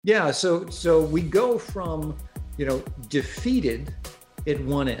Yeah, so we go from, defeated at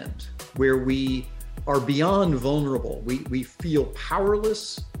one end, where we are beyond vulnerable. We feel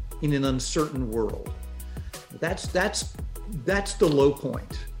powerless in an uncertain world. That's the low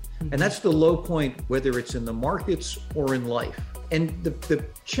point. And that's the low point, whether it's in the markets or in life. And the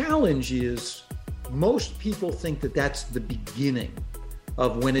challenge is most people think that that's the beginning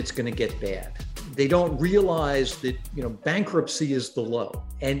of when it's going to get bad. They don't realize that, bankruptcy is the low.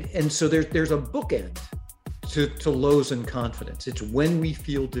 And so there's a bookend to lows in confidence. It's when we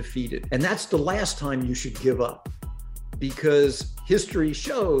feel defeated. And that's the last time you should give up, because history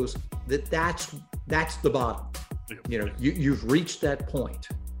shows that that's the bottom. You've reached that point.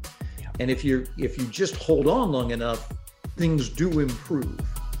 And if you just hold on long enough, things do improve.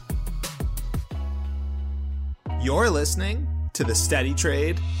 You're listening to the Steady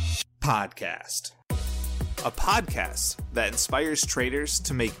Trade Podcast, a podcast that inspires traders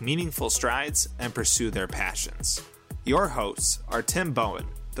to make meaningful strides and pursue their passions. Your hosts are Tim Bowen,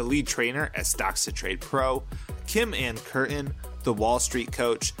 the lead trainer at Stocks to Trade Pro, Kim Ann Curtin, the Wall Street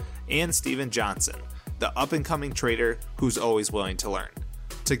coach, and Steven Johnson, the up-and-coming trader who's always willing to learn.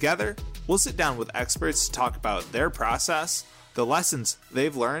 Together, we'll sit down with experts to talk about their process, the lessons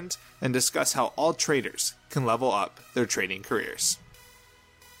they've learned, and discuss how all traders can level up their trading careers.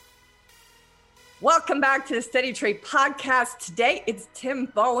 Welcome back to the Steady Trade Podcast. Today, it's Tim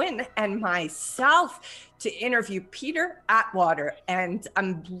Bowen and myself to interview Peter Atwater. And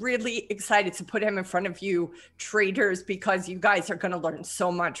I'm really excited to put him in front of you traders, because you guys are going to learn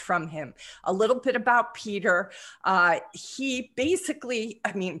so much from him. A little bit about Peter. He basically,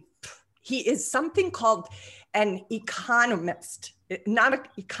 he is something called an economist. Not an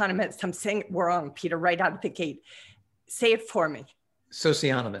economist. I'm saying it wrong, Peter, right out of the gate. Say it for me.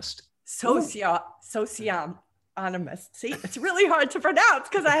 Socionomist. Socionomist. See, it's really hard to pronounce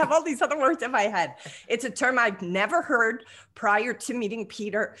because I have all these other words in my head. It's a term I've never heard prior to meeting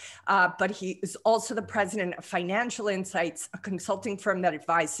Peter, but he is also the president of Financial Insights, a consulting firm that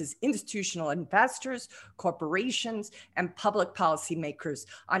advises institutional investors, corporations, and public policymakers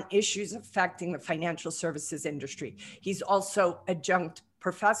on issues affecting the financial services industry. He's also adjunct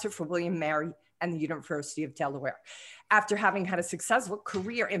professor for William & Mary and the University of Delaware. After having had a successful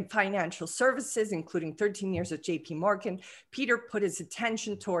career in financial services, including 13 years at JP Morgan, Peter put his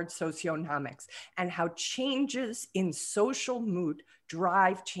attention towards socioeconomics and how changes in social mood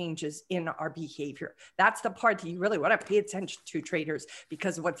drive changes in our behavior. That's the part that you really want to pay attention to, traders,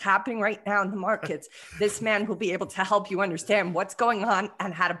 because of what's happening right now in the markets. This man will be able to help you understand what's going on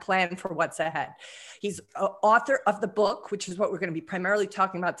and how to plan for what's ahead. He's author of the book, which is what we're going to be primarily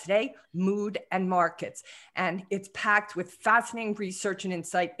talking about today, Mood and Markets. And it's packed with fascinating research and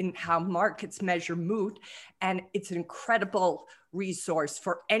insight in how markets measure mood. And it's an incredible resource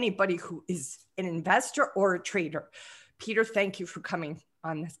for anybody who is an investor or a trader. Peter, thank you for coming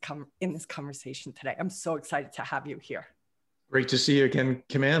on in this conversation today. I'm so excited to have you here. Great to see you again,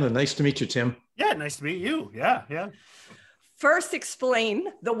 Kim Ann, and nice to meet you, Tim. Yeah, nice to meet you. Yeah. First, explain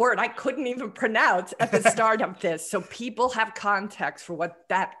the word I couldn't even pronounce at the start of this, so people have context for what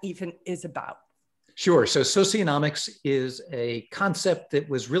that even is about. Sure. So socioeconomics is a concept that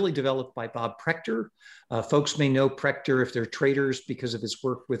was really developed by Bob Prechter. Folks may know Prechter if they're traders because of his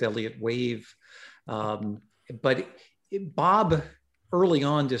work with Elliott Wave. But Bob early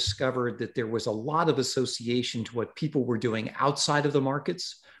on discovered that there was a lot of association to what people were doing outside of the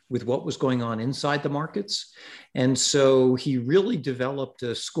markets with what was going on inside the markets. And so he really developed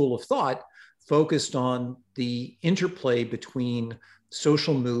a school of thought focused on the interplay between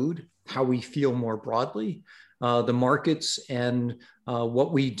social mood, how we feel more broadly, the markets, and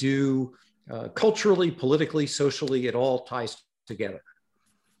what we do culturally, politically, socially. It all ties together.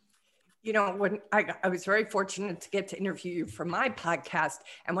 When I was very fortunate to get to interview you for my podcast.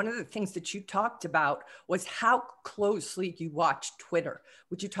 And one of the things that you talked about was how closely you watch Twitter.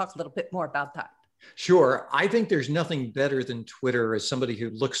 Would you talk a little bit more about that? Sure. I think there's nothing better than Twitter as somebody who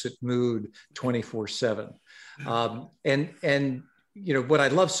looks at mood 24/7. And what I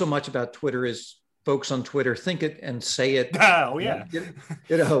love so much about Twitter is folks on Twitter think it and say it. Oh, yeah.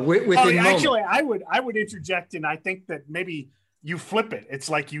 Within actually, I would interject, and I think that maybe you flip it. It's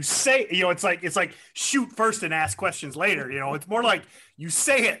like you say, it's like shoot first and ask questions later. It's more like you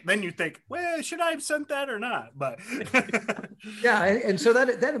say it, then you think, well, should I have sent that or not? But yeah, and so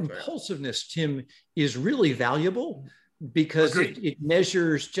that impulsiveness, Tim, is really valuable because it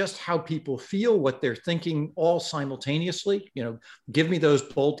measures just how people feel, what they're thinking, all simultaneously. Give me those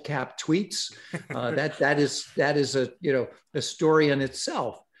bold cap tweets. That is a story in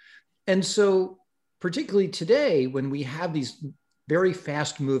itself. And so, particularly today, when we have these very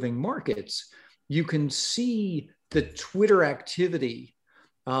fast moving markets, you can see the Twitter activity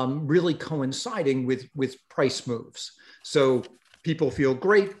really coinciding with price moves. So people feel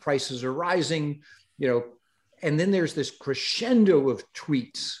great, prices are rising, and then there's this crescendo of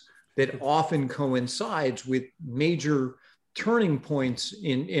tweets that often coincides with major turning points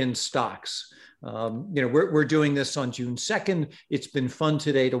in stocks. We're doing this on June 2nd. It's been fun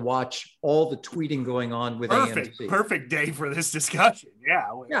today to watch all the tweeting going on with AMC. Perfect day for this discussion.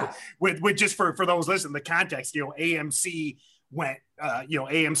 Yeah. With just for those listening, the context, AMC went,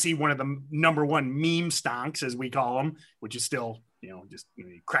 AMC, one of the number one meme stonks, as we call them, which is still,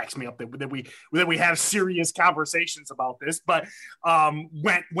 it cracks me up that we have serious conversations about this, but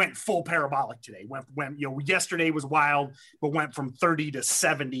went full parabolic today. Went yesterday was wild, but went from 30 to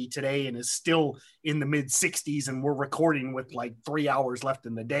 70 today and is still in the mid 60s. And we're recording with like 3 hours left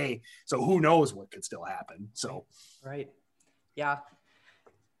in the day. So who knows what could still happen. So, right. Yeah.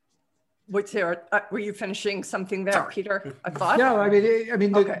 What's there? Were you finishing something there, Sorry. Peter? I thought. No, I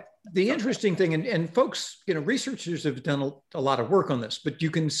mean, Okay. the interesting thing, and folks, researchers have done a lot of work on this, but you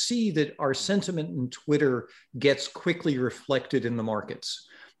can see that our sentiment in Twitter gets quickly reflected in the markets.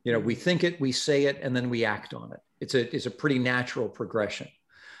 We think it, we say it, and then we act on it. It's a pretty natural progression,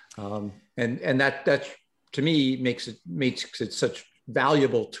 and that to me makes it such a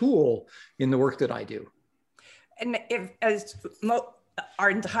valuable tool in the work that I do. And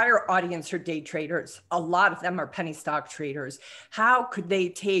our entire audience are day traders. A lot of them are penny stock traders. How could they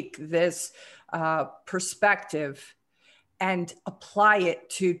take this perspective and apply it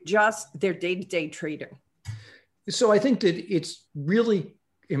to just their day-to-day trading? So I think that it's really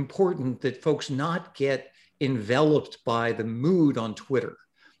important that folks not get enveloped by the mood on Twitter,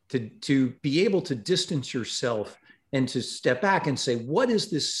 to be able to distance yourself and to step back and say, what is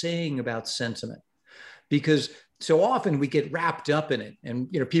this saying about sentiment? Because so often we get wrapped up in it, and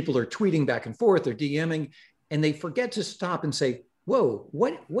people are tweeting back and forth, they're DMing, and they forget to stop and say, whoa,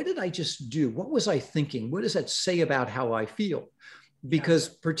 what did I just do? What was I thinking? What does that say about how I feel? Because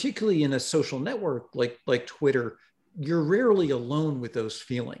particularly in a social network like Twitter, you're rarely alone with those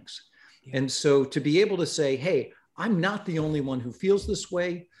feelings. Yeah. And so to be able to say, hey, I'm not the only one who feels this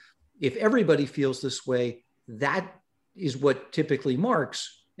way. If everybody feels this way, that is what typically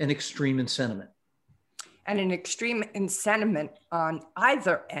marks an extreme in sentiment. And an extreme in sentiment on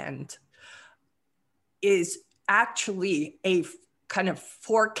either end is actually a kind of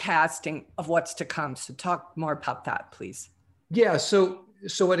forecasting of what's to come. So talk more about that, please. Yeah, so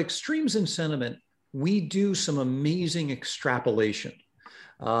at extremes in sentiment, we do some amazing extrapolation.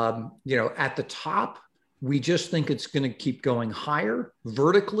 At the top, we just think it's going to keep going higher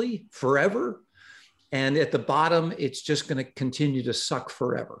vertically forever. And at the bottom, it's just going to continue to suck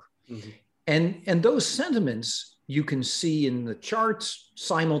forever. Mm-hmm. And those sentiments you can see in the charts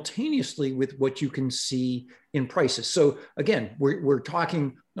simultaneously with what you can see in prices. So again, we're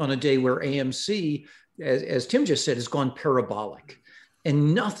talking on a day where AMC, as Tim just said, has gone parabolic,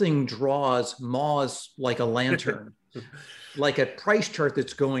 and nothing draws Moz like a lantern, like a price chart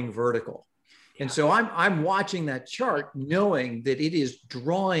that's going vertical. Yeah. And so I'm watching that chart knowing that it is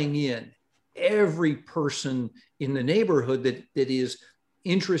drawing in every person in the neighborhood that is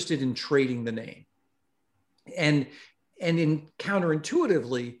interested in trading the name. And in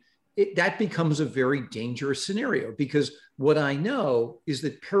counterintuitively, that becomes a very dangerous scenario, because what I know is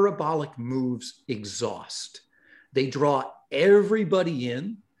that parabolic moves exhaust. They draw everybody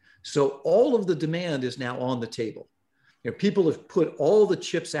in. So all of the demand is now on the table. People have put all the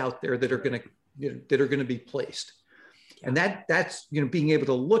chips out there that are going to be placed. And that's being able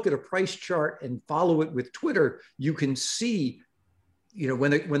to look at a price chart and follow it with Twitter, you can see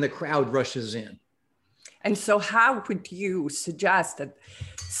when the crowd rushes in. And so how would you suggest that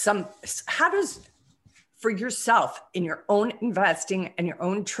for yourself in your own investing and your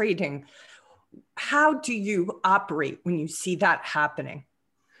own trading, how do you operate when you see that happening?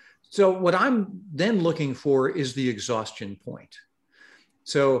 So what I'm then looking for is the exhaustion point.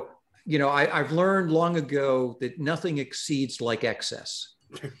 So, I've learned long ago that nothing exceeds like excess.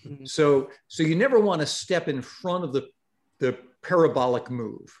 So you never want to step in front of the parabolic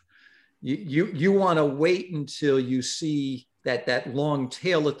move. You want to wait until you see that long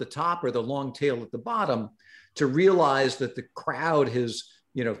tail at the top or the long tail at the bottom to realize that the crowd has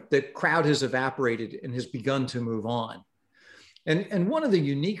evaporated and has begun to move on. And one of the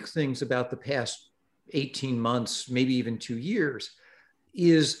unique things about the past 18 months, maybe even 2 years,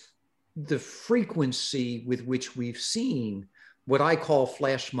 is the frequency with which we've seen what I call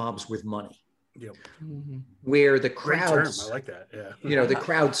flash mobs with money. Yep. Mm-hmm. Where the crowd, I like that. Yeah. The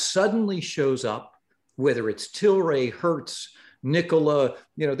crowd suddenly shows up, whether it's Tilray, Hertz, Nikola,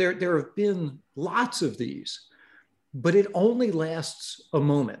 there have been lots of these, but it only lasts a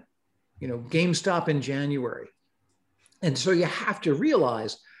moment. GameStop in January. And so you have to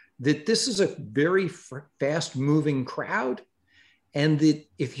realize that this is a very fast moving crowd, and that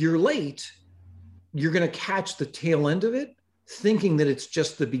if you're late, you're going to catch the tail end of it, thinking that it's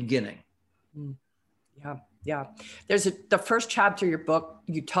just the beginning. Yeah. Yeah. There's the first chapter of your book,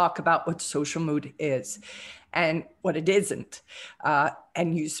 you talk about what social mood is and what it isn't.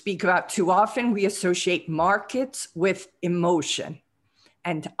 And you speak about too often we associate markets with emotion.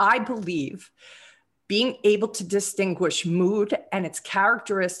 And I believe being able to distinguish mood and its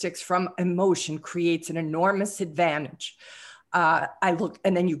characteristics from emotion creates an enormous advantage. And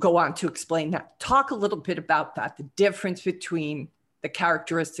then you go on to explain that. Talk a little bit about that, the difference between the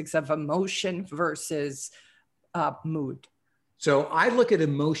characteristics of emotion versus mood. So I look at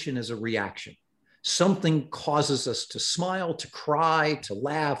emotion as a reaction. Something causes us to smile, to cry, to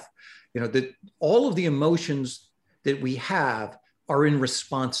laugh. That all of the emotions that we have are in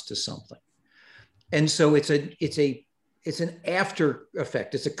response to something. And so it's an after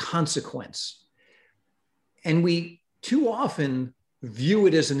effect. It's a consequence. And we too often view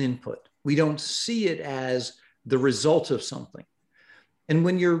it as an input. We don't see it as the result of something. And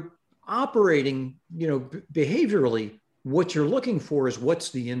when you're operating, behaviorally, what you're looking for is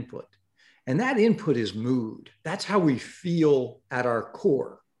what's the input. And that input is mood. That's how we feel at our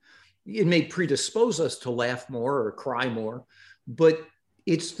core. It may predispose us to laugh more or cry more, but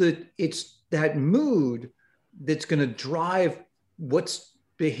it's that mood that's going to drive what's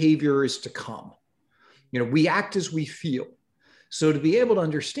behavior is to come. We act as we feel. So to be able to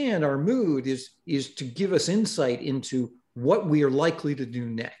understand our mood is to give us insight into what we are likely to do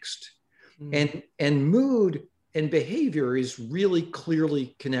next. And mood and behavior is really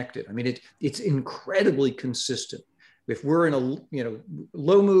clearly connected. I mean, it's incredibly consistent. If we're in a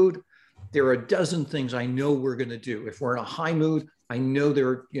low mood, there are a dozen things I know we're going to do. If we're in a high mood, I know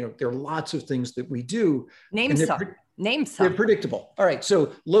there are lots of things that we do. Name some. They're predictable. All right.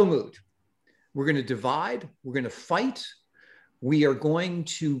 So low mood, we're going to divide. We're going to fight. We are going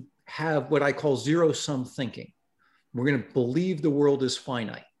to have what I call zero-sum thinking. We're going to believe the world is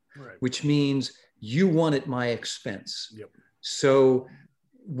finite, right, which means you won at my expense. Yep. So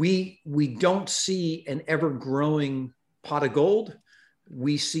we don't see an ever-growing pot of gold.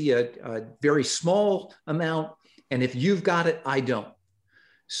 We see a very small amount, and if you've got it, I don't.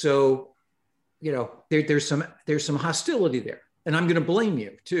 So, there's some hostility there, and I'm going to blame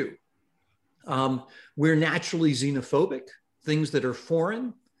you too. We're naturally xenophobic, things that are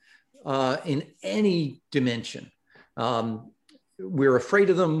foreign in any dimension. We're afraid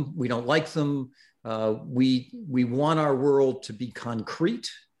of them. We don't like them. We want our world to be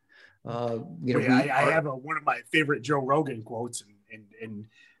concrete. I have one of my favorite Joe Rogan quotes, and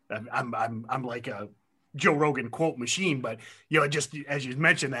I'm like a Joe Rogan quote machine, but just as you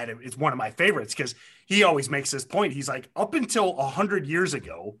mentioned that, it's one of my favorites because he always makes this point. He's like, up until 100 years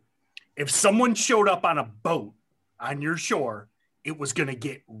ago, if someone showed up on a boat on your shore, it was going to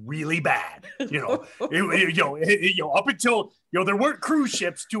get really bad. Up until, there weren't cruise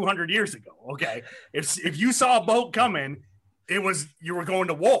ships 200 years ago. Okay. If you saw a boat coming, you were going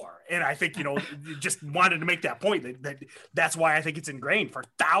to war. And I think, just wanted to make that point that's why I think it's ingrained for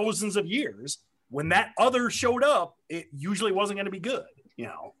thousands of years. When that other showed up, it usually wasn't going to be good,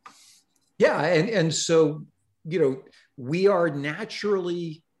 Yeah. And so, we are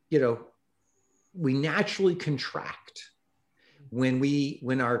naturally, we naturally contract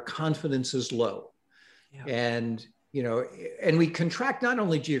when our confidence is low. Yeah. And we contract not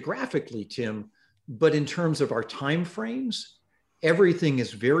only geographically, Tim, but in terms of our time frames. Everything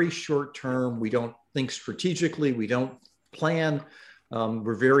is very short term. We don't think strategically. We don't plan.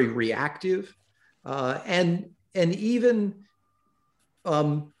 We're very reactive, and even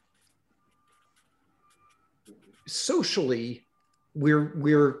socially,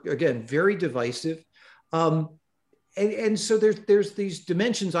 we're again very divisive. And so there's these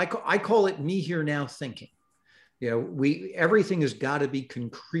dimensions. I call it me here now thinking. Everything has got to be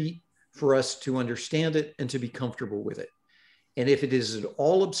concrete for us to understand it and to be comfortable with it. And if it is at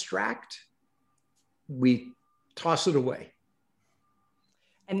all abstract, we toss it away.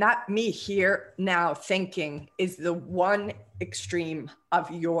 And that me here now thinking is the one extreme of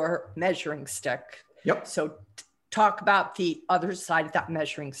your measuring stick. Yep. So talk about the other side of that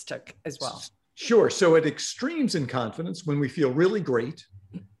measuring stick as well. Sure. So at extremes in confidence, when we feel really great,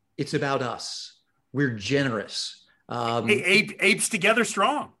 it's about us. We're generous. Apes together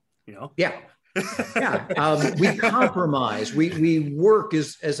strong, Yeah. Yeah. We compromise. We work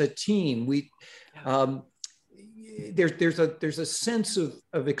as a team. there's a sense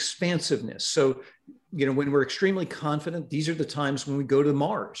of expansiveness. So, when we're extremely confident, these are the times when we go to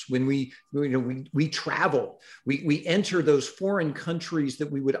Mars, when we travel, we enter those foreign countries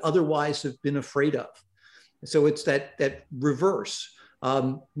that we would otherwise have been afraid of. So it's that reverse.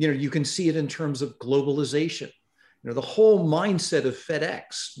 You can see it in terms of globalization. The whole mindset of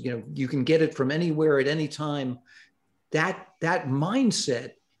FedEx, you can get it from anywhere at any time. That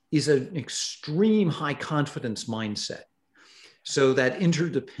mindset is an extreme high confidence mindset. So that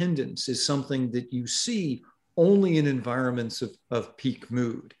interdependence is something that you see only in environments of peak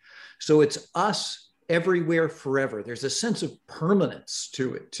mood. So it's us everywhere forever. There's a sense of permanence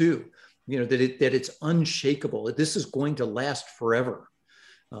to it too, that it's unshakable. This is going to last forever.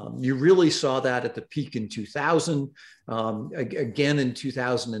 You really saw that at the peak in 2000, again in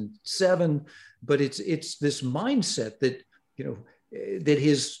 2007. But it's this mindset that that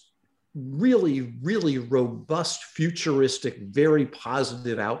his really, really robust, futuristic, very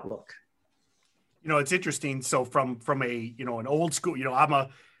positive outlook. It's interesting. So from a an old school, I'm a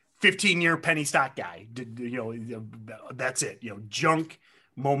 15-year penny stock guy. That's it. Junk,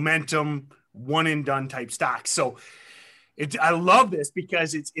 momentum, one and done type stocks. So I love this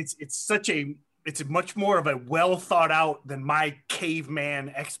because it's much more of a well thought out than my caveman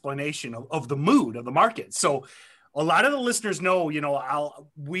explanation of the mood of the market. So a lot of the listeners know,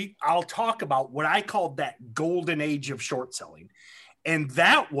 I'll talk about what I called that golden age of short selling. And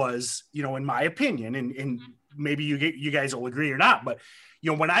that was, in my opinion, and maybe you guys will agree or not, but,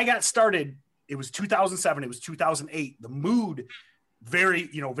 when I got started, it was 2007, it was 2008, the mood very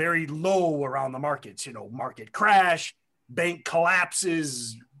low around the markets, market crash, bank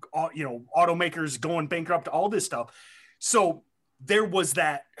collapses, automakers going bankrupt, all this stuff. So there was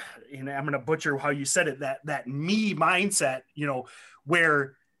that, and I'm going to butcher how you said it, that me mindset,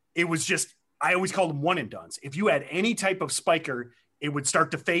 where it was just, I always called them one and dones. If you had any type of spiker, it would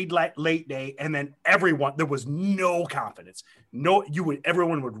start to fade late day. And then there was no confidence.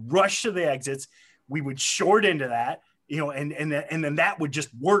 Everyone would rush to the exits. We would short into that, and then that would just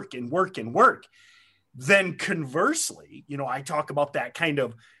work and work and work. Then conversely, I talk about that kind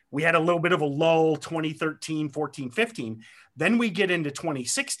of, we had a little bit of a lull, 2013, 14, 15. Then we get into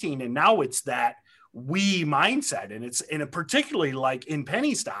 2016, and now it's that we mindset. And it's particularly like in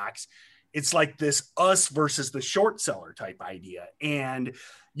penny stocks, it's like this us versus the short seller type idea. And,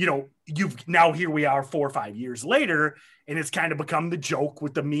 now here we are 4 or 5 years later, and it's kind of become the joke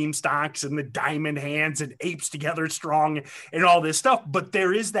with the meme stocks and the diamond hands and apes together strong and all this stuff. But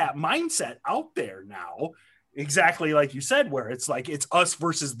there is that mindset out there now, exactly like you said, where it's like it's us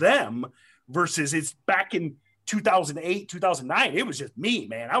versus them versus it's back in 2008, 2009. It was just me,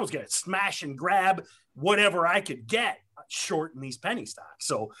 man. I was going to smash and grab whatever I could get short in these penny stocks.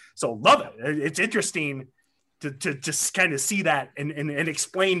 So love it. It's interesting to just kind of see that and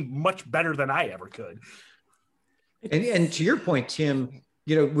explain much better than I ever could. And to your point, Tim,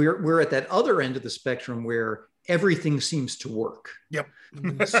 we're at that other end of the spectrum where everything seems to work. Yep.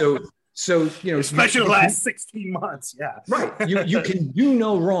 So especially the last 16 months. Yeah. Right. You can do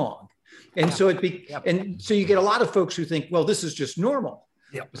no wrong. And so and so you get a lot of folks who think, well, this is just normal.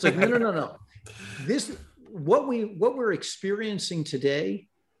 Yep. It's like, no. What we're experiencing today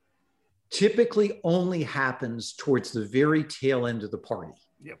typically only happens towards the very tail end of the party.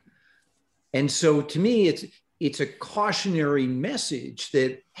 Yep. And so to me, it's a cautionary message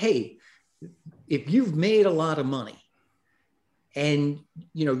that, hey, if you've made a lot of money and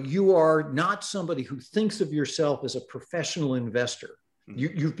you are not somebody who thinks of yourself as a professional investor,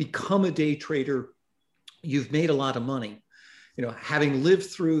 you've become a day trader, you've made a lot of money. Having lived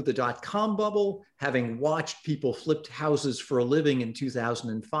through the dot-com bubble, having watched people flip houses for a living in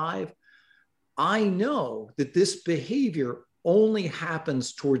 2005, I know that this behavior only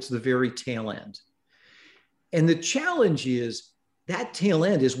happens towards the very tail end. And the challenge is that tail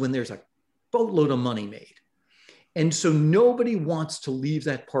end is when there's a boatload of money made. And so nobody wants to leave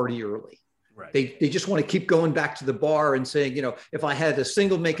that party early. Right. They just want to keep going back to the bar and saying, if I had a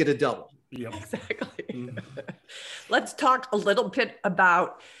single, make it a double. Yep. Exactly. Let's talk a little bit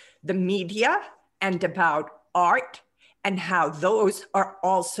about the media and about art and how those are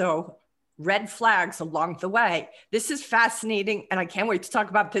also red flags along the way. This is fascinating. And I can't wait to talk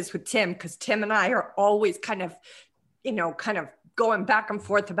about this with Tim, because Tim and I are always kind of going back and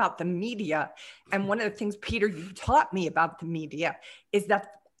forth about the media. And one of the things, Peter, you taught me about the media is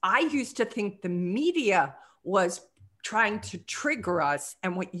that I used to think the media was trying to trigger us.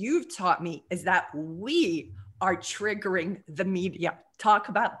 And what you've taught me is that we are triggering the media. Talk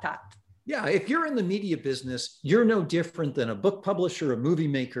about that. Yeah, if you're in the media business, you're no different than a book publisher, a movie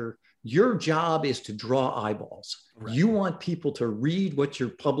maker, Your job is to draw eyeballs. Right. You want people to read what you're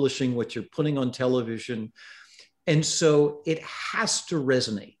publishing, what you're putting on television. And so it has to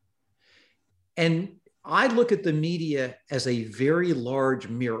resonate. And I look at the media as a very large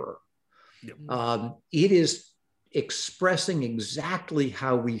mirror. Yep. It is expressing exactly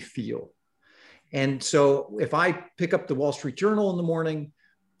how we feel. And so if I pick up the Wall Street Journal in the morning,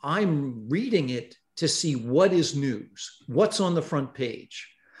 I'm reading it to see what is news, what's on the front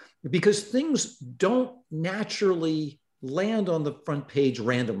page, because things don't naturally land on the front page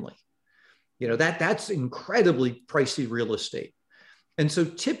randomly. You know, that's incredibly pricey real estate. And so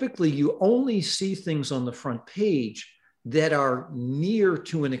typically you only see things on the front page that are near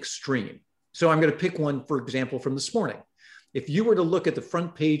to an extreme. So I'm going to pick one, for example, from this morning. If you were to look at the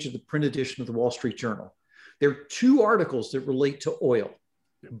front page of the print edition of the Wall Street Journal, there are two articles that relate to oil,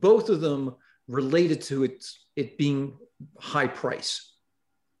 both of them related to it being high price.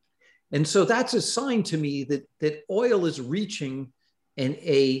 And so that's a sign to me that oil is reaching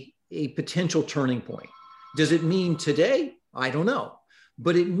a potential turning point. Does it mean today? I don't know.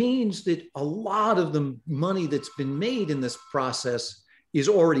 But it means that a lot of the money that's been made in this process is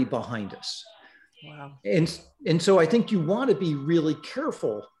already behind us. Wow. And so I think you want to be really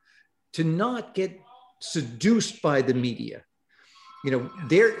careful to not get seduced by the media. You know,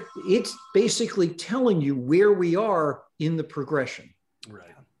 it's basically telling you where we are in the progression. Right.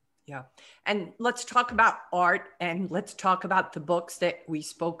 Yeah. And let's talk about art, and let's talk about the books that we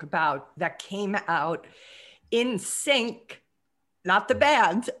spoke about that came out in sync, not the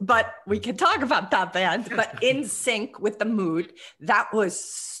band, but we can talk about that band, but in sync with the mood. That was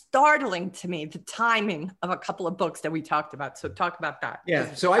startling to me, the timing of a couple of books that we talked about. So talk about that.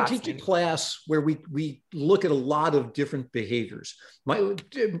 Yeah. So I teach a class where we look at a lot of different behaviors.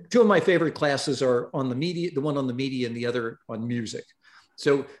 Two of my favorite classes are on the media, the one on the media and the other on music.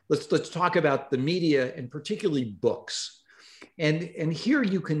 So let's talk about the media and particularly books. And here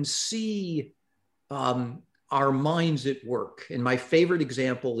you can see our minds at work. And my favorite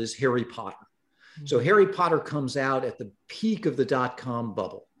example is Harry Potter. Mm-hmm. So Harry Potter comes out at the peak of the dot-com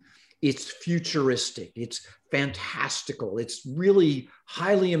bubble. It's futuristic, it's fantastical, it's really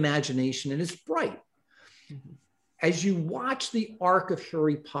highly imagination, and it's bright. Mm-hmm. As you watch the arc of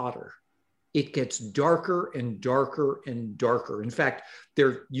Harry Potter, it gets darker and darker and darker. In fact,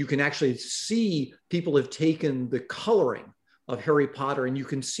 you can actually see people have taken the coloring of Harry Potter, and you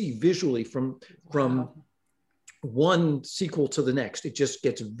can see visually from one sequel to the next, it just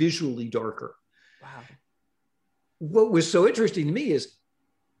gets visually darker. Wow. What was so interesting to me is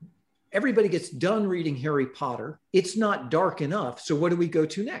everybody gets done reading Harry Potter. It's not dark enough. So what do we go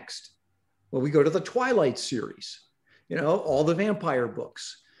to next? Well, we go to the Twilight series, you know, all the vampire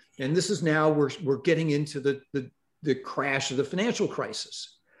books. And this is now we're getting into the crash of the financial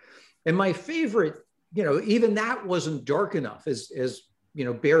crisis. And my favorite, you know, even that wasn't dark enough as you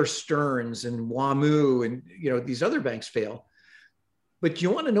know, Bear Stearns and WAMU and, you know, these other banks fail. But you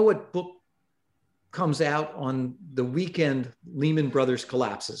want to know what book comes out on the weekend Lehman Brothers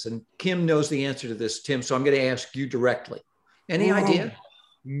collapses? And Kim knows the answer to this, Tim, so I'm going to ask you directly. Any idea?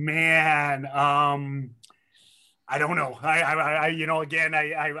 Man, I don't know. I you know, again,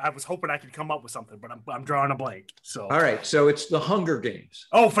 I was hoping I could come up with something, but I'm drawing a blank. So all right, so it's the Hunger Games.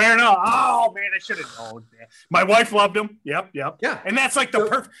 Oh, fair enough. Oh man, I should have known. My wife loved them. Yep. Yeah, and that's like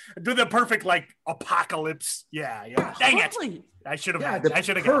the perfect like apocalypse. Yeah. Dang it. I should have. Yeah, I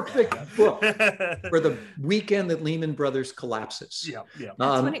should have. Perfect book for the weekend that Lehman Brothers collapses.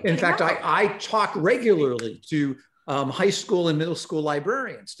 Yeah. In fact, I talk regularly to high school and middle school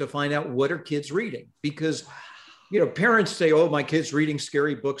librarians to find out what are kids reading, because you know, parents say, oh, my kid's reading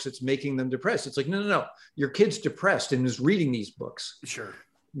scary books, it's making them depressed. It's like, no. Your kid's depressed and is reading these books. Sure.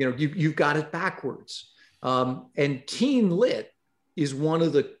 You know, you've got it backwards. And teen lit is one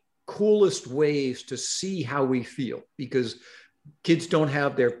of the coolest ways to see how we feel, because kids don't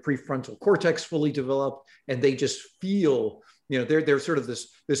have their prefrontal cortex fully developed, and they just feel, you know, they're sort of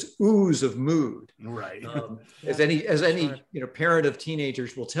this ooze of mood. Right. As any you know, parent of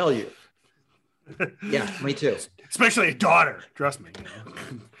teenagers will tell you. Yeah, me too. Especially a daughter. Trust me. You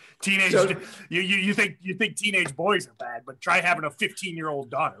know. Teenage. So, you think teenage boys are bad, but try having a 15-year-old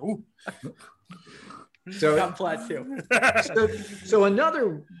daughter. Ooh. So I'm flat too. So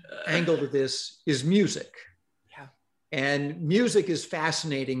another angle to this is music. Yeah. And music is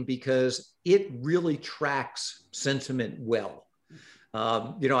fascinating because it really tracks sentiment well.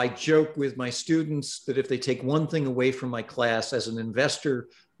 You know, I joke with my students that if they take one thing away from my class as an investor,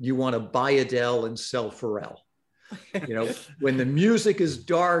 you want to buy Adele and sell Pharrell. You know, when the music is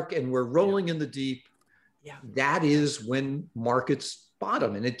dark and we're rolling in the deep, that is when markets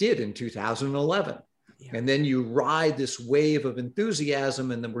bottom, and it did in 2011. Yeah. And then you ride this wave of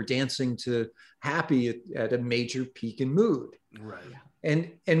enthusiasm, and then we're dancing to Happy at a major peak in mood. Right.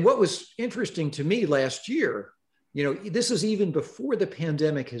 And what was interesting to me last year, this is even before the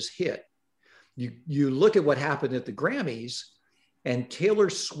pandemic has hit. You look at what happened at the Grammys, and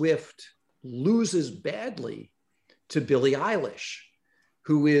Taylor Swift loses badly to Billie Eilish,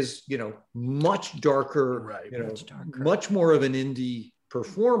 who is, much darker, Right. much more of an indie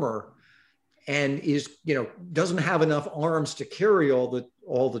performer, and is, doesn't have enough arms to carry all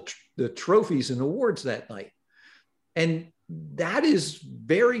the trophies and awards that night. And that is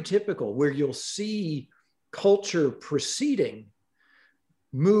very typical, where you'll see culture preceding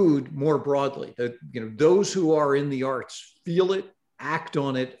mood more broadly. Those who are in the arts feel it, act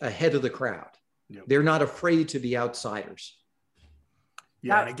on it ahead of the crowd. Yep. They're not afraid to be outsiders.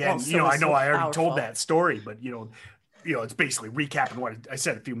 Yeah, That and again, also I is know so I already powerful. told that story, but it's basically recapping what I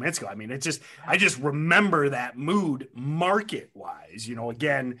said a few minutes ago. I mean, I just remember that mood market wise,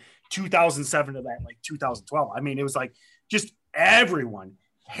 again, 2007 to that, like 2012. I mean, it was like just everyone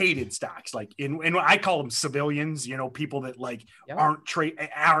hated stocks, like and I call them civilians, people that like Yep.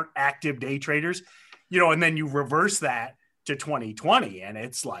 aren't active day traders, and then you reverse that to 2020. And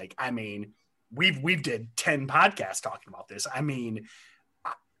it's like, I mean, we've did 10 podcasts talking about this. I mean,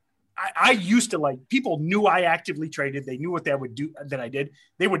 I used to, like, people knew I actively traded. They knew what that would do, that I did.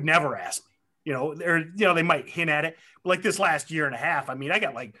 They would never ask me, they might hint at it. But like this last year and a half, I mean, I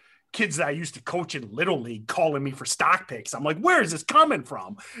got like kids that I used to coach in Little League calling me for stock picks. I'm like, where is this coming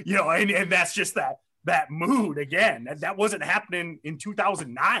from? And that's just that mood again. That wasn't happening in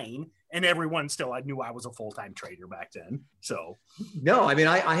 2009. And everyone still, I knew I was a full-time trader back then. So No, I mean,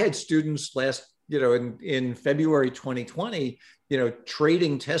 I had students in February 2020,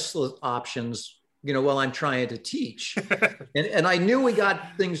 trading Tesla options, while I'm trying to teach. and I knew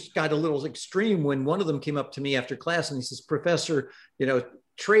things got a little extreme when one of them came up to me after class and he says, Professor,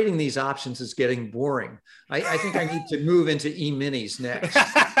 trading these options is getting boring. I think I need to move into E-minis next.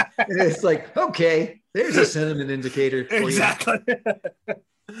 And it's like, okay, there's a sentiment indicator. For exactly.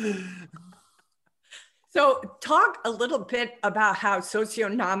 So talk a little bit about how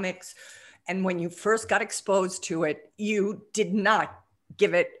socionomics, and when you first got exposed to it, you did not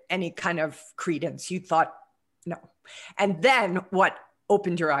give it any kind of credence. You thought, no. And then what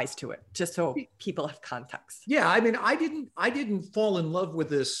opened your eyes to it, just so people have context? Yeah, I mean, I didn't fall in love with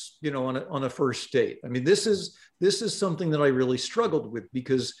this, on a first date. I mean, this is something that I really struggled with,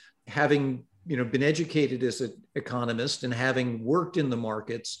 because having, been educated as an economist and having worked in the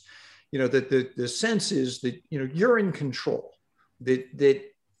markets, that the sense is that, you're in control, that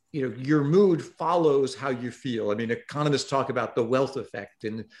your mood follows how you feel. I mean, economists talk about the wealth effect,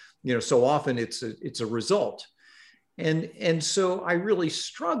 and, so often it's a result. And so I really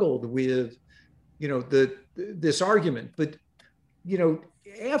struggled with, this argument. But,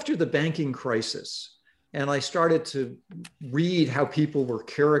 after the banking crisis, and I started to read how people were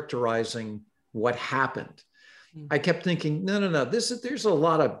characterizing what happened, I kept thinking, no, there's a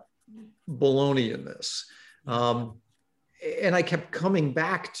lot of baloney in this. And I kept coming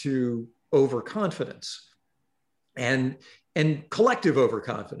back to overconfidence and collective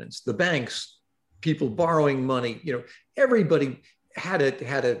overconfidence. The banks, people borrowing money, everybody had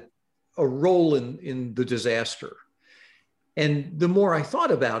a role in the disaster. And the more I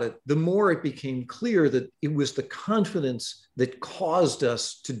thought about it, the more it became clear that it was the confidence that caused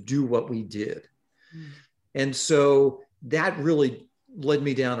us to do what we did. And so that really led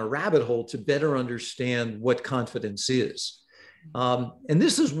me down a rabbit hole to better understand what confidence is. And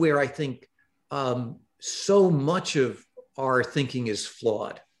this is where I think so much of our thinking is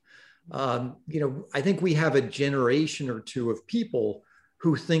flawed. I think we have a generation or two of people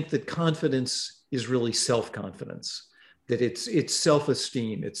who think that confidence is really self-confidence, that it's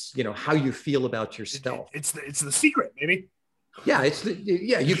self-esteem. It's, how you feel about yourself. It's the secret, maybe. Yeah,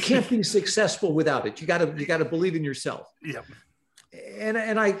 you can't be successful without it. You got to believe in yourself. Yep.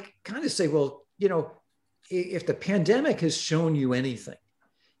 And I kind of say, well, if the pandemic has shown you anything,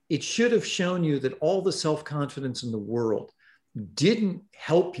 it should have shown you that all the self-confidence in the world didn't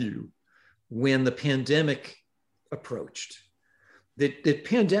help you when the pandemic approached. That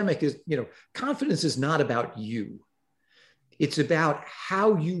pandemic is, confidence is not about you. It's about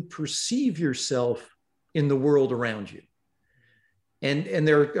how you perceive yourself in the world around you. And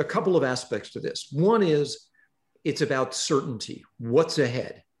there are a couple of aspects to this. One is it's about certainty. What's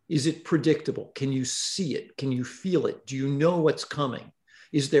ahead? Is it predictable? Can you see it? Can you feel it? Do you know what's coming?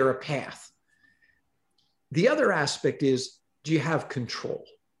 Is there a path? The other aspect is, do you have control?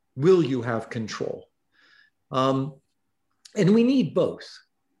 Will you have control? And we need both.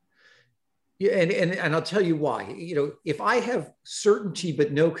 Yeah, and I'll tell you why. If I have certainty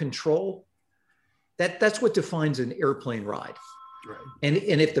but no control, that's what defines an airplane ride. Right. And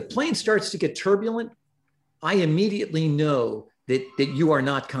if the plane starts to get turbulent, I immediately know that you are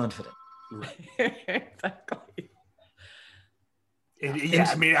not confident. Right.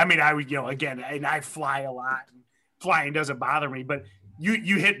 Exactly. I mean, I would, again, and I fly a lot. And flying doesn't bother me, but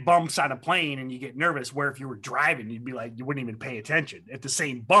you hit bumps on a plane and you get nervous, where if you were driving, you'd be like, you wouldn't even pay attention at the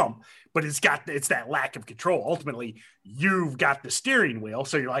same bump, but it's that lack of control. Ultimately, you've got the steering wheel.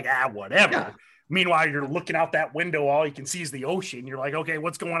 So you're like, whatever. Yeah. Meanwhile, you're looking out that window, all you can see is the ocean. You're like, okay,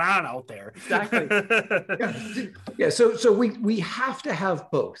 what's going on out there? Exactly. Yeah. So we have to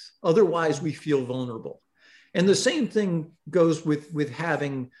have both. Otherwise we feel vulnerable. And the same thing goes with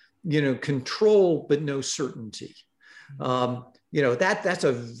having, control, but no certainty. That's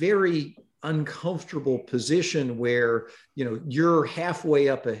a very uncomfortable position where, you're halfway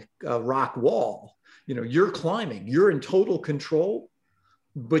up a rock wall, you're climbing, you're in total control,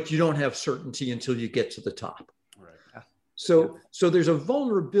 but you don't have certainty until you get to the top. Right. So there's a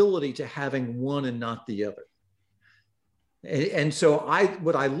vulnerability to having one and not the other. And so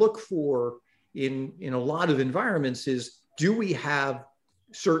what I look for in a lot of environments is, do we have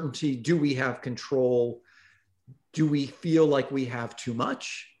certainty? Do we have control? Do we feel like we have too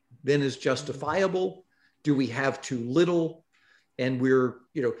much, then is justifiable? Do we have too little? And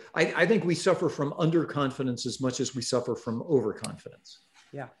I think we suffer from underconfidence as much as we suffer from overconfidence.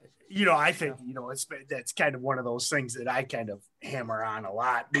 Yeah. I think, that's kind of one of those things that I kind of hammer on a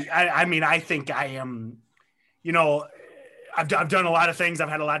lot. I think I am, I've done a lot of things. I've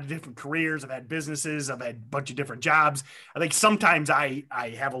had a lot of different careers. I've had businesses. I've had a bunch of different jobs. I think sometimes I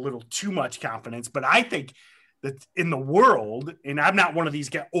have a little too much confidence, but I think that in the world, and I'm not one of these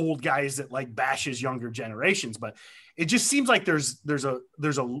old guys that like bashes younger generations, but it just seems like there's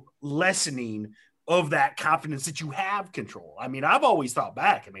a lessening of that confidence that you have control. I mean, I've always thought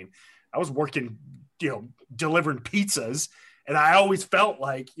back. I mean, I was working, delivering pizzas, and I always felt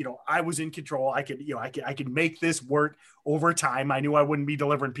like, I was in control. I could make this work over time. I knew I wouldn't be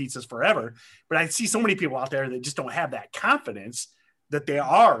delivering pizzas forever, but I see so many people out there that just don't have that confidence that they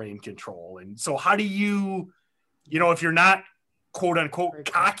are in control. And so how do you, if you're not quote unquote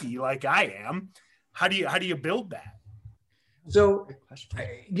cocky like I am, how do you build that? So,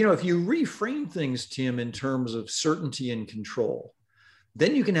 if you reframe things, Tim, in terms of certainty and control,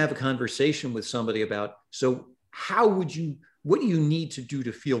 then you can have a conversation with somebody about, so what do you need to do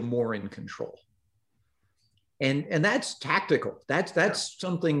to feel more in control? And that's tactical. That's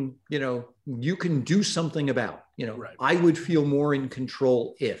something, you can do something about, right. I would feel more in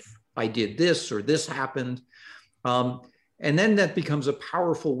control if I did this or this happened. And then that becomes a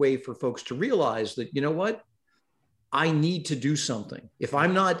powerful way for folks to realize that, what? I need to do something. If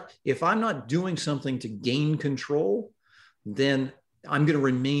I'm not doing something to gain control, then I'm going to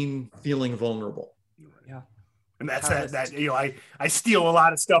remain feeling vulnerable. Yeah. And that's I steal a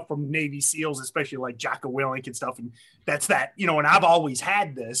lot of stuff from Navy SEALs, especially like Jocko Willink and stuff. And that's that, and I've always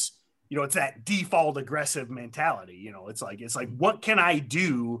had this, it's that default aggressive mentality. It's like, what can I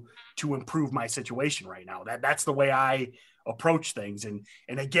do to improve my situation right now? That's the way I approach things. And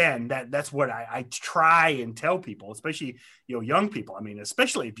again, that's what I try and tell people, especially, young people. I mean,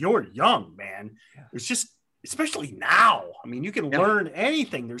 especially if you're young, man, it's just, especially now, I mean, you can learn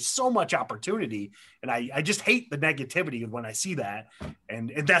anything. There's so much opportunity. And I just hate the negativity when I see that.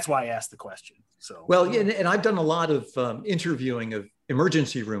 And that's why I asked the question. So, well, and I've done a lot of interviewing of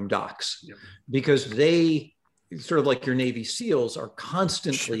emergency room docs because they, sort of like your Navy SEALs, are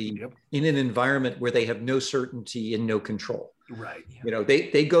constantly in an environment where they have no certainty and no control. Right.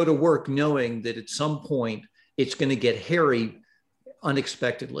 They go to work knowing that at some point it's going to get hairy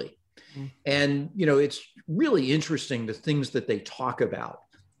unexpectedly. Mm-hmm. And, it's really interesting, the things that they talk about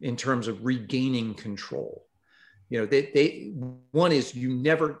in terms of regaining control. One is you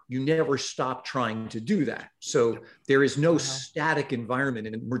never stop trying to do that. So there is no static environment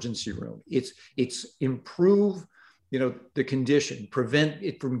in an emergency room. It's improve, the condition, prevent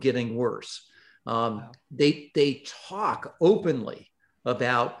it from getting worse. They talk openly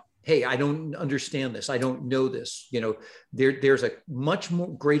about, hey, I don't understand this. I don't know this. There's a much more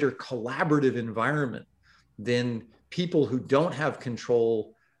greater collaborative environment than people who don't have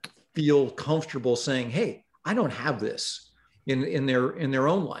control feel comfortable saying, hey, I don't have this in their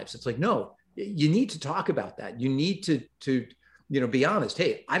own lives. It's like, no, you need to talk about that. You need to be honest.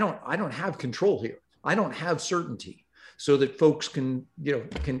 Hey, I don't have control here. I don't have certainty, so that folks can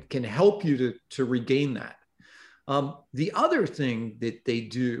help you to regain that. The other thing that they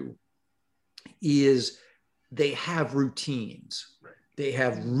do is they have routines. Right. They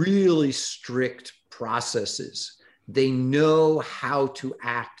have really strict processes. They know how to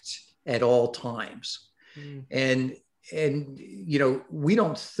act at all times. And we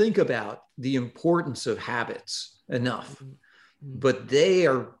don't think about the importance of habits enough, but they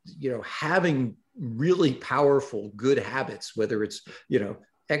are, having really powerful, good habits, whether it's,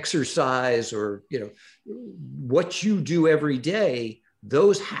 exercise or, what you do every day,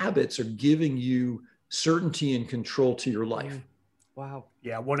 those habits are giving you certainty and control to your life. Wow.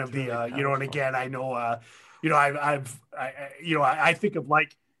 Yeah. One of the, really and again, I know, I think of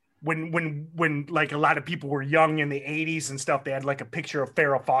like when like a lot of people were young in the 80s and stuff, they had like a picture of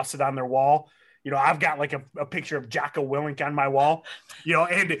Farrah Fawcett on their wall. I've got like a picture of Jocko Willink on my wall,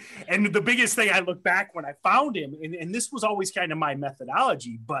 and the biggest thing I look back when I found him, and this was always kind of my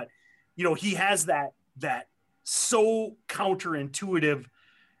methodology, but, he has that so counterintuitive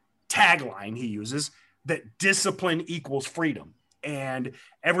tagline he uses, that discipline equals freedom. And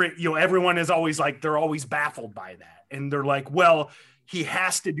everyone is always like, they're always baffled by that. And they're like, well, he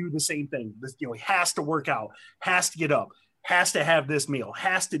has to do the same thing. He has to work out, has to get up, has to have this meal,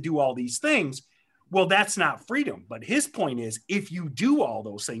 has to do all these things. Well, that's not freedom. But his point is, if you do all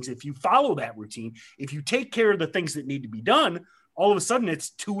those things, if you follow that routine, if you take care of the things that need to be done, all of a sudden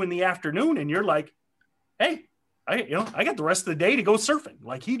it's 2 p.m. and you're like, hey, I got the rest of the day to go surfing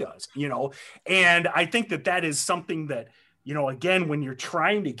like he does, And I think that is something that, again, when you're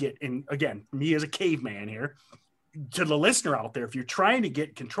trying to get in, again, me as a caveman here, to the listener out there, if you're trying to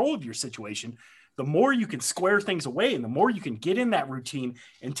get control of your situation, the more you can square things away and the more you can get in that routine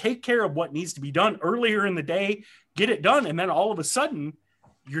and take care of what needs to be done earlier in the day, get it done. And then all of a sudden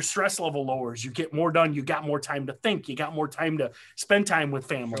your stress level lowers, you get more done. You got more time to think, you got more time to spend time with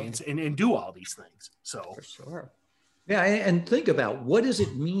family and do all these things. So for sure. Yeah. And think about, what does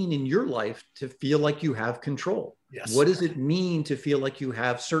it mean in your life to feel like you have control? Yes. What does it mean to feel like you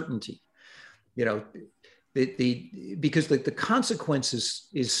have certainty? Because the consequences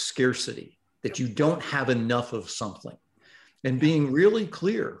is scarcity, that you don't have enough of something, and being really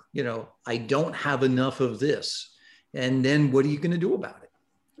clear, I don't have enough of this. And then what are you going to do about it?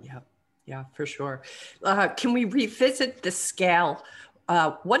 Yeah, for sure. Can we revisit the scale?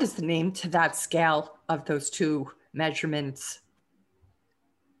 What is the name to that scale of those two measurements?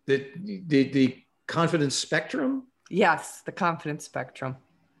 The confidence spectrum? Yes, the confidence spectrum.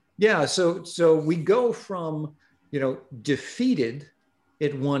 Yeah, so we go from, defeated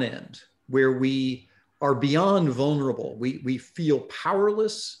at one end, where we are beyond vulnerable. We feel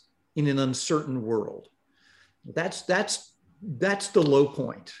powerless in an uncertain world. That's the low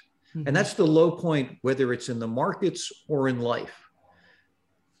point. Mm-hmm. And that's the low point, whether it's in the markets or in life.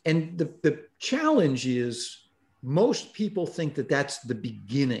 And the challenge is, most people think that that's the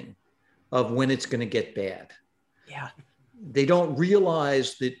beginning of when it's going to get bad. Yeah. They don't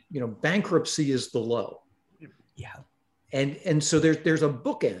realize that, bankruptcy is the low. Yeah. And so there's a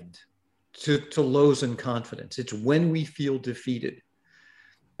bookend to lows in confidence. It's when we feel defeated.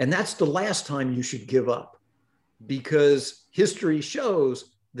 And that's the last time you should give up, because history shows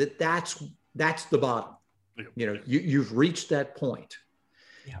that that's the bottom. Yeah. You've reached that point.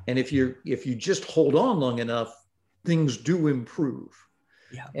 Yeah. And if you just hold on long enough, things do improve.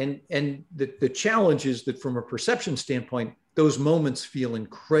 Yeah. And the challenge is that from a perception standpoint, those moments feel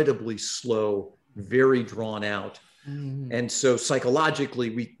incredibly slow, very drawn out. Mm-hmm. And so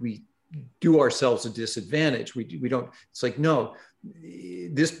psychologically, we do ourselves a disadvantage. We don't, it's like, no,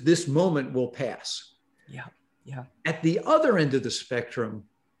 this moment will pass. Yeah. Yeah. At the other end of the spectrum,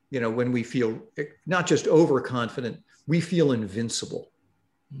 when we feel not just overconfident, we feel invincible.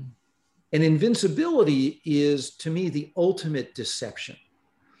 Mm. And invincibility is, to me, the ultimate deception.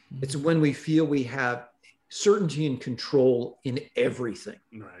 Mm. It's when we feel we have certainty and control in everything.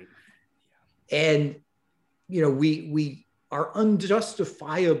 Right. And, we are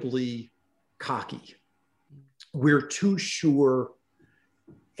unjustifiably cocky. We're too sure,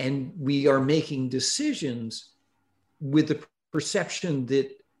 and we are making decisions with the perception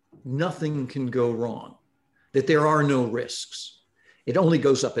that nothing can go wrong, that there are no risks. It only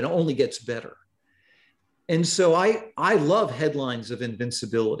goes up and it only gets better. And so I love headlines of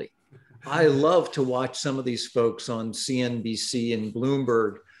invincibility. I love to watch some of these folks on CNBC and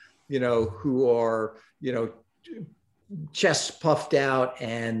Bloomberg, who are, chests puffed out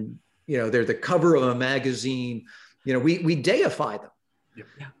and, they're the cover of a magazine. We deify them.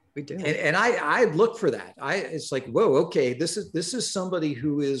 Yeah, we do. And I look for that. It's like, whoa, okay, this is somebody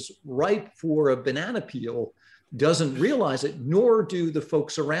who is ripe for a banana peel, doesn't realize it, nor do the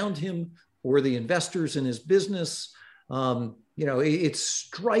folks around him or the investors in his business. It's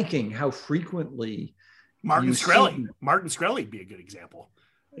striking how frequently, Martin Shkreli would be a good example.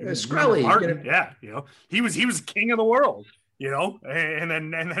 Shkreli, Martin, yeah, he was king of the world, and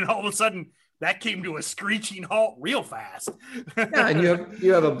then all of a sudden that came to a screeching halt real fast. Yeah, and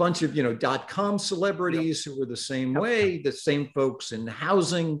you have a bunch of .com celebrities who were the same way. The same folks in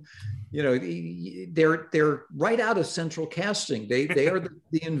housing. They're right out of central casting. They are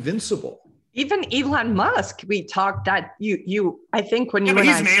the invincible. Even Elon Musk, we talked that I think when you and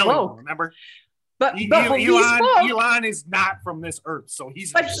I spoke, alien, remember? But Elon is not from this earth, so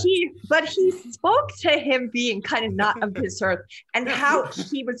he's. But he spoke to him being kind of not of this earth, and how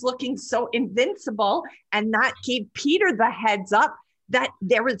he was looking so invincible, and that gave Peter the heads up that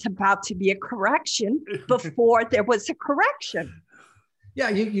there was about to be a correction before there was a correction. Yeah,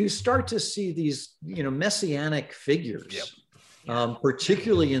 you start to see these messianic figures,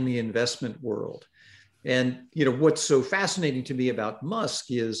 particularly in the investment world, and what's so fascinating to me about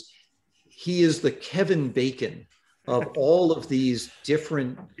Musk is he is the Kevin Bacon of all of these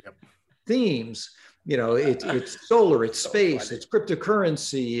different themes. It's solar, it's space, it's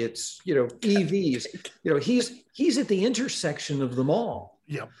cryptocurrency, it's EVs. He's at the intersection of them all.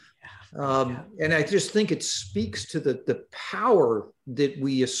 Yep. And I just think it speaks to the power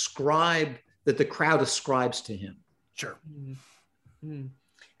that that the crowd ascribes to him. Sure. Mm-hmm.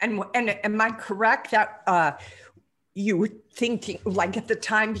 And am I correct that you were thinking, like at the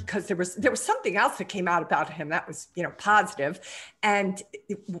time, because there was something else that came out about him that was positive, and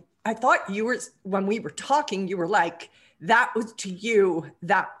I thought when we were talking, you were like, that was to you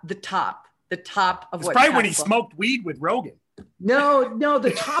that the top of what probably when he smoked weed with Rogan. No,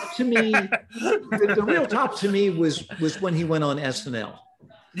 the top to me, the real top to me was when he went on SNL.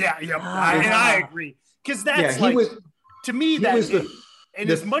 Yeah, and I agree, because that's to me that was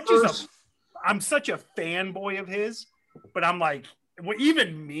as much as I'm such a fanboy of his, but I'm like,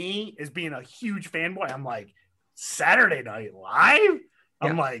 even me as being a huge fanboy, I'm like, Saturday Night Live.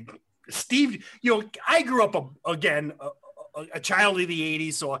 I'm like, Steve. I grew up a child of the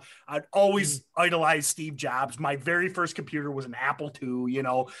 80s, so I'd always idolized Steve Jobs. My very first computer was an Apple II,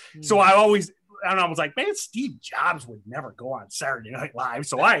 so I was like, man, Steve Jobs would never go on Saturday Night Live.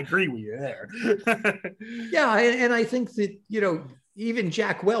 So I agree with you there. Yeah, and I think that, even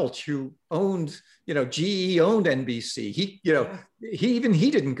Jack Welch, who owned, GE owned NBC, he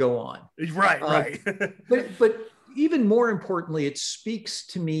didn't go on. Right. But even more importantly, it speaks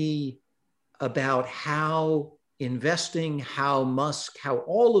to me about how investing, how Musk, how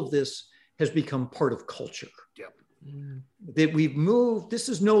all of this has become part of culture. Yep. That we've moved, this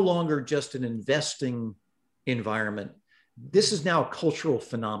is no longer just an investing environment. This is now a cultural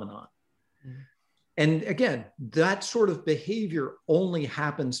phenomenon. And again, that sort of behavior only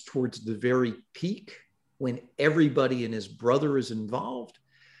happens towards the very peak when everybody and his brother is involved.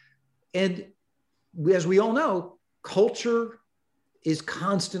 And as we all know, culture is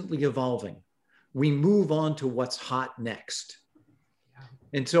constantly evolving. We move on to what's hot next.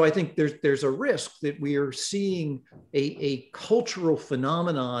 And so I think there's a risk that we are seeing a cultural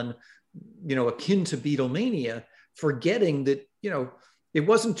phenomenon, akin to Beatlemania, forgetting that, it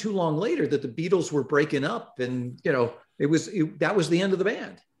wasn't too long later that the Beatles were breaking up, and that was the end of the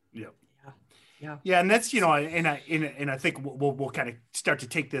band. Yeah, and that's and I think we'll kind of start to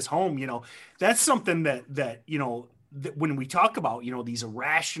take this home. That's something that when we talk about these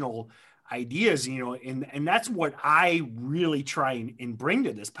irrational ideas, and that's what I really try and bring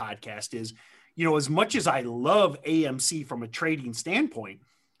to this podcast is, as much as I love AMC from a trading standpoint,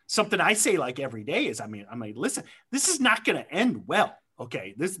 something I say like every day is, listen, this is not going to end well.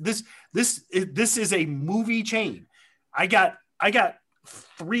 Okay, this is a movie chain. I got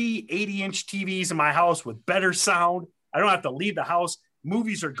 3 80-inch TVs in my house with better sound. I don't have to leave the house.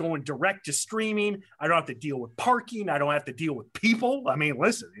 Movies are going direct to streaming. I don't have to deal with parking. I don't have to deal with people.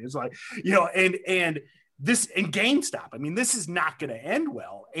 Listen, it's like, and this and GameStop. This is not going to end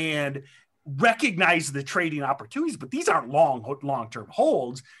well, and recognize the trading opportunities, but these aren't long-term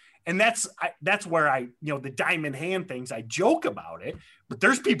holds. And that's where the diamond hand things, I joke about it, but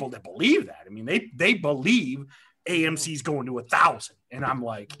there's people that believe that. They believe AMC's going to 1,000. And I'm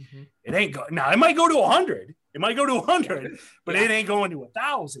like, it ain't going. Now it might go to 100. It might go to 100, but it ain't going to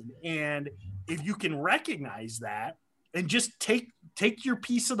 1,000. And if you can recognize that and just take your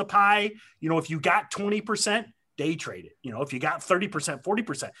piece of the pie, if you got 20%, day trade it. If you got 30%,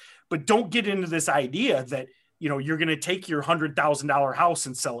 40%, but don't get into this idea that, you're going to take your $100,000 house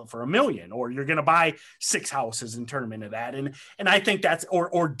and sell it for $1 million, or you're going to buy 6 houses and turn them into that. And I think that's,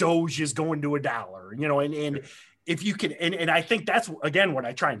 or Doge is going to $1, and if you can, and I think that's, again, what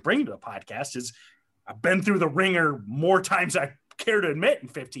I try and bring to the podcast is I've been through the ringer more times I care to admit in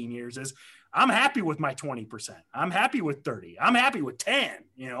 15 years is I'm happy with my 20%. I'm happy with 30. I'm happy with 10,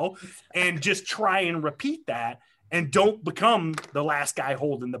 and just try and repeat that and don't become the last guy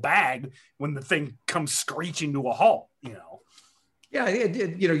holding the bag when the thing comes screeching to a halt, Yeah,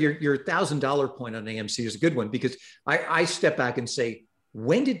 your $1,000 point on AMC is a good one, because I step back and say,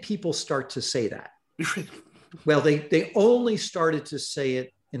 when did people start to say that? Well, they only started to say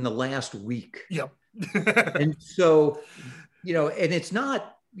it in the last week. Yep. And so, and it's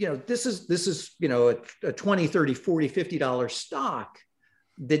not, this is, a 20, 30, 40, $50 stock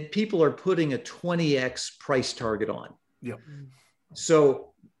that people are putting a 20x price target on. Yep.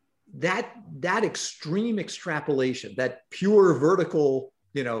 So that extreme extrapolation, that pure vertical,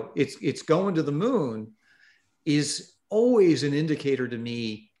 it's going to the moon, is always an indicator to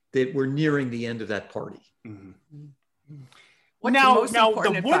me that we're nearing the end of that party. Mm-hmm. What's Now,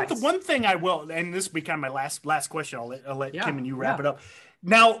 the one thing I will, and this will be kind of my last question. I'll let Kim and you wrap it up.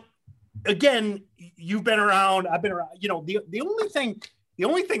 Now, again, you've been around. I've been around. The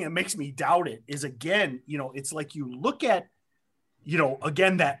only thing that makes me doubt it is, again, it's like you look at,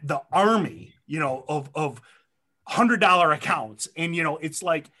 again, that the army, of $100 accounts, and it's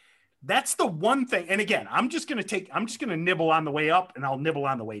like, that's the one thing. And again, I'm just going to nibble on the way up, and I'll nibble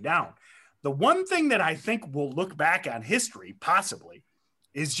on the way down. The one thing that I think we'll look back on history possibly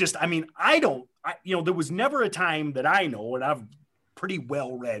is just, there was never a time that I know, and I've pretty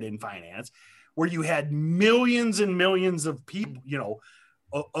well read in finance, where you had millions and millions of people,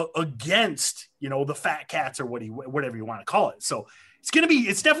 against, the fat cats, or whatever you want to call it. So it's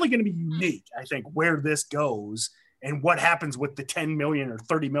definitely going to be unique, I think, where this goes and what happens with the 10 million or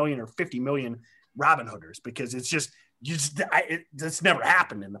 30 million or 50 million Robinhooders, because it's never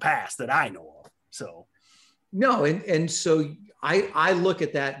happened in the past that I know of. So no, and so I look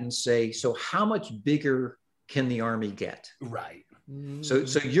at that and say, so how much bigger can the army get? Right. So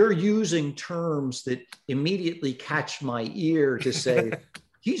you're using terms that immediately catch my ear to say,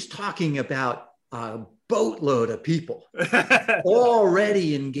 he's talking about a boatload of people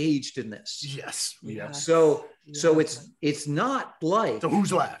already engaged in this. Yes. Yes. So it's not like, so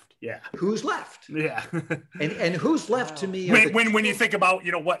who's left? Yeah. Who's left? Yeah. and who's left to me? When you think about,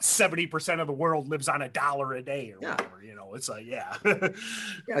 what 70% of the world lives on $1 a day or whatever, it's like, yeah.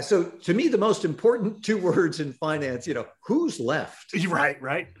 Yeah. So to me, the most important two words in finance, who's left?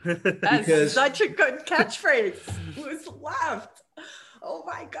 Right. That's such a good catchphrase. Who's left? Oh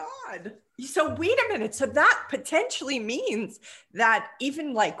my God. So wait a minute. So that potentially means that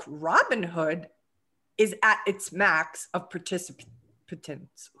even like Robinhood is at its max of participants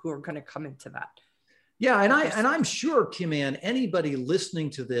who are going to come into that. Yeah, and I'm sure, Kim Ann, anybody listening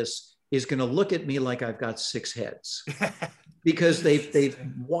to this is going to look at me like I've got 6 heads, because they've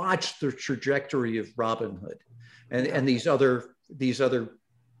watched the trajectory of Robinhood and these other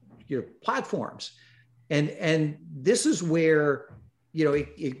platforms, and this is where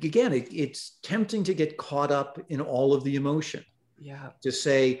it's tempting to get caught up in all of the emotion. Yeah. To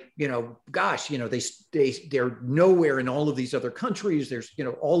say, gosh, they're nowhere in all of these other countries. There's,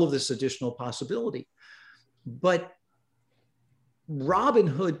 all of this additional possibility. But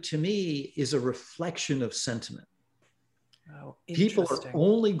Robinhood, to me, is a reflection of sentiment. Oh, people are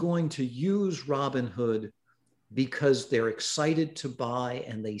only going to use Robinhood because they're excited to buy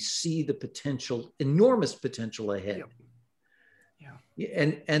and they see the potential, enormous potential ahead. Yep.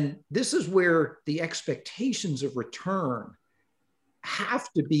 Yeah. And this is where the expectations of return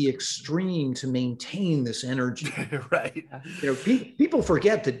have to be extreme to maintain this energy. Right. People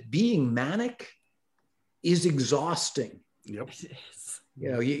forget that being manic is exhausting. Yep.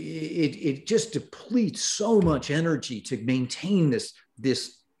 It just depletes so much energy to maintain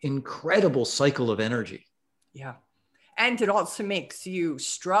this incredible cycle of energy. Yeah. And it also makes you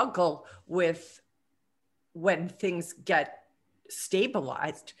struggle with when things get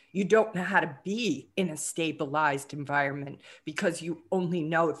stabilized. You don't know how to be in a stabilized environment because you only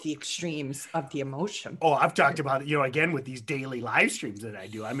know the extremes of the emotion. Oh, I've talked about it, again, with these daily live streams that I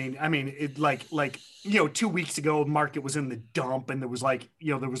do. I mean, it like 2 weeks ago, market was in the dump, and there was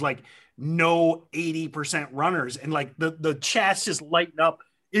no 80% runners, and like the chat's just lighting up.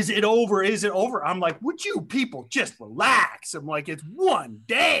 Is it over? Is it over? I'm like, would you people just relax? I'm like, it's one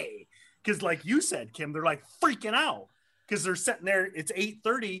day. Because like you said, Kim, they're like freaking out. Because they're sitting there, it's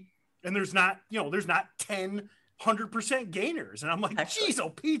 8:30, and there's not 10, 100% gainers. And I'm like, geez, oh,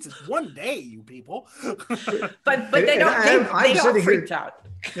 Pete, it's one day, you people. but they don't freak out.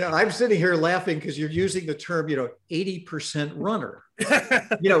 Yeah, I'm sitting here laughing because you're using the term, 80% runner.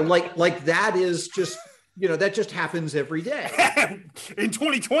 Like that is just, that just happens every day. In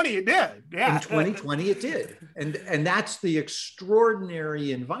 2020, it did. Yeah. In 2020, it did. And that's the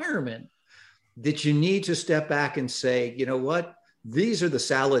extraordinary environment that you need to step back and say, you know what? These are the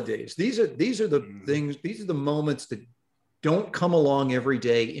salad days. These are the things, these are the moments that don't come along every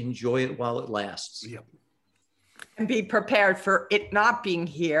day. Enjoy it while it lasts. Yep. And be prepared for it not being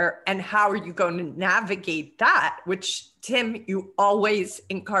here. And how are you going to navigate that? Which, Tim, you always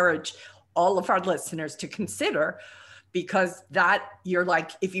encourage all of our listeners to consider, because that you're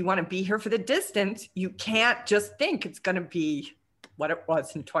like, if you want to be here for the distance, you can't just think it's going to be what it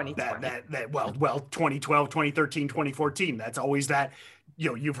was in 2020. Well, 2012, 2013, 2014. That's always that, you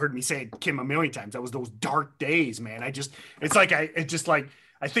know, you've heard me say it, Kim, a million times. That was those dark days, man. I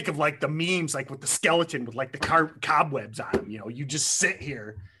think of like the memes, like with the skeleton with like the cobwebs on him. You know, you just sit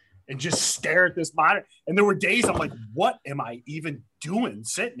here and just stare at this monitor. And there were days I'm like, what am I even doing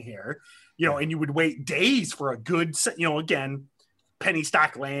sitting here? You know, and you would wait days for a good, you know, again, penny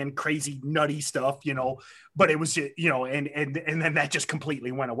stock land, crazy, nutty stuff, you know, but it was, you know, and then that just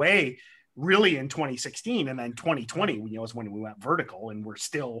completely went away really in 2016. And then 2020, you know, is when we went vertical, and we're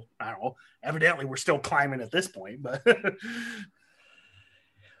still, I don't know, evidently we're still climbing at this point, but.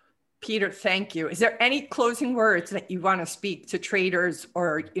 Peter, thank you. Is there any closing words that you want to speak to traders,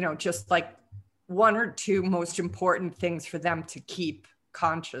 or, you know, just like one or two most important things for them to keep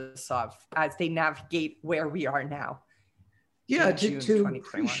conscious of as they navigate where we are now? Yeah, to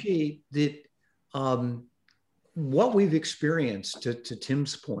appreciate that what we've experienced, to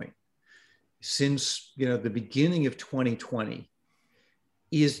Tim's point, since, you know, the beginning of 2020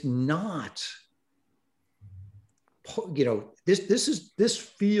 is not, you know, this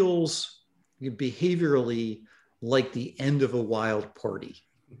feels behaviorally like the end of a wild party.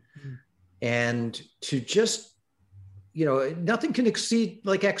 Mm-hmm. And to just, you know, nothing can exceed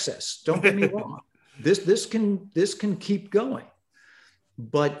like excess. Don't get me wrong. This can keep going,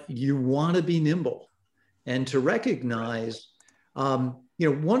 but you want to be nimble and to recognize, you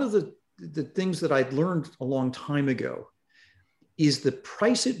know, one of the things that I'd learned a long time ago is the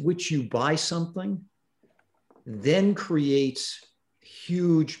price at which you buy something then creates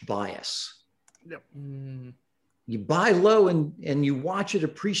huge bias. Yep. You buy low and you watch it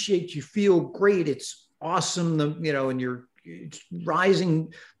appreciate, you feel great, it's awesome, you know, and it's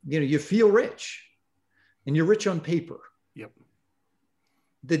rising, you know, you feel rich and you're rich on paper. Yep.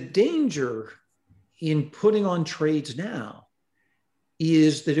 The danger in putting on trades now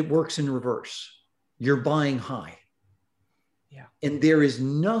is that it works in reverse. You're buying high. Yeah. And there is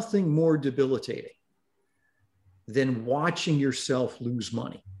nothing more debilitating than watching yourself lose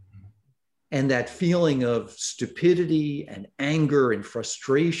money. And that feeling of stupidity and anger and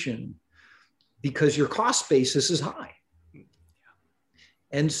frustration because your cost basis is high.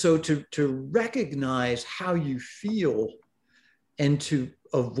 And so to recognize how you feel and to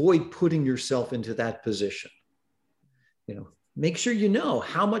avoid putting yourself into that position, you know, make sure you know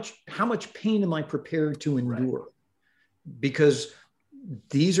how much pain am I prepared to endure? Right. Because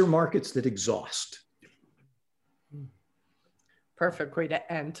these are markets that exhaust. Perfect way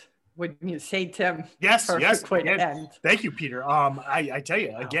to end. Wouldn't you say, Tim? Yes, perfect yes. Way to end. Thank you, Peter. I tell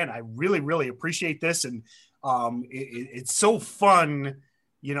you again, I really, really appreciate this, and it's so fun,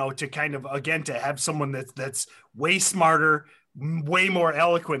 you know, to kind of again to have someone that's way smarter, way more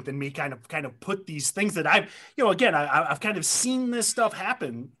eloquent than me, kind of put these things that I've, you know, again, I've kind of seen this stuff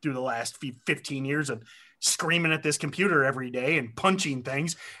happen through the last 15 years of screaming at this computer every day and punching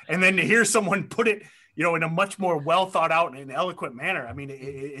things, and then to hear someone put it, you know, in a much more well thought out and eloquent manner. I mean,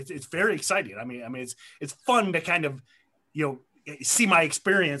 it's very exciting. I mean, it's fun to kind of, you know, see my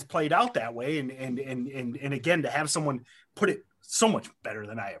experience played out that way. And again, to have someone put it so much better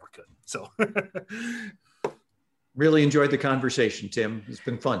than I ever could. So really enjoyed the conversation, Tim. It's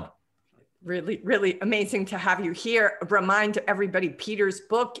been fun. Really, really amazing to have you here. A reminder, everybody, Peter's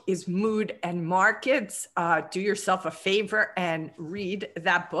book is Mood and Markets. Do yourself a favor and read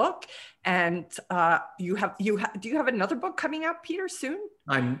that book. And do you have another book coming out, Peter, soon?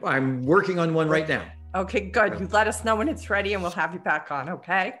 I'm working on one right now. Okay, good. You let us know when it's ready and we'll have you back on,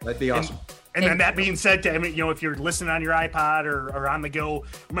 okay? That'd be awesome. And then that being said, I mean, you know, if you're listening on your iPod or on the go,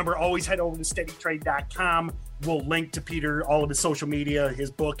 remember, always head over to steadytrade.com. We'll link to Peter, all of his social media,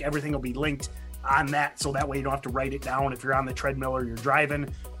 his book, everything will be linked on that. So that way you don't have to write it down if you're on the treadmill or you're driving.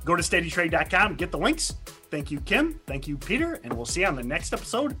 Go to steadytrade.com, get the links. Thank you, Kim. Thank you, Peter. And we'll see you on the next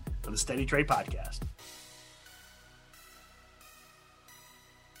episode of the Steady Trade Podcast.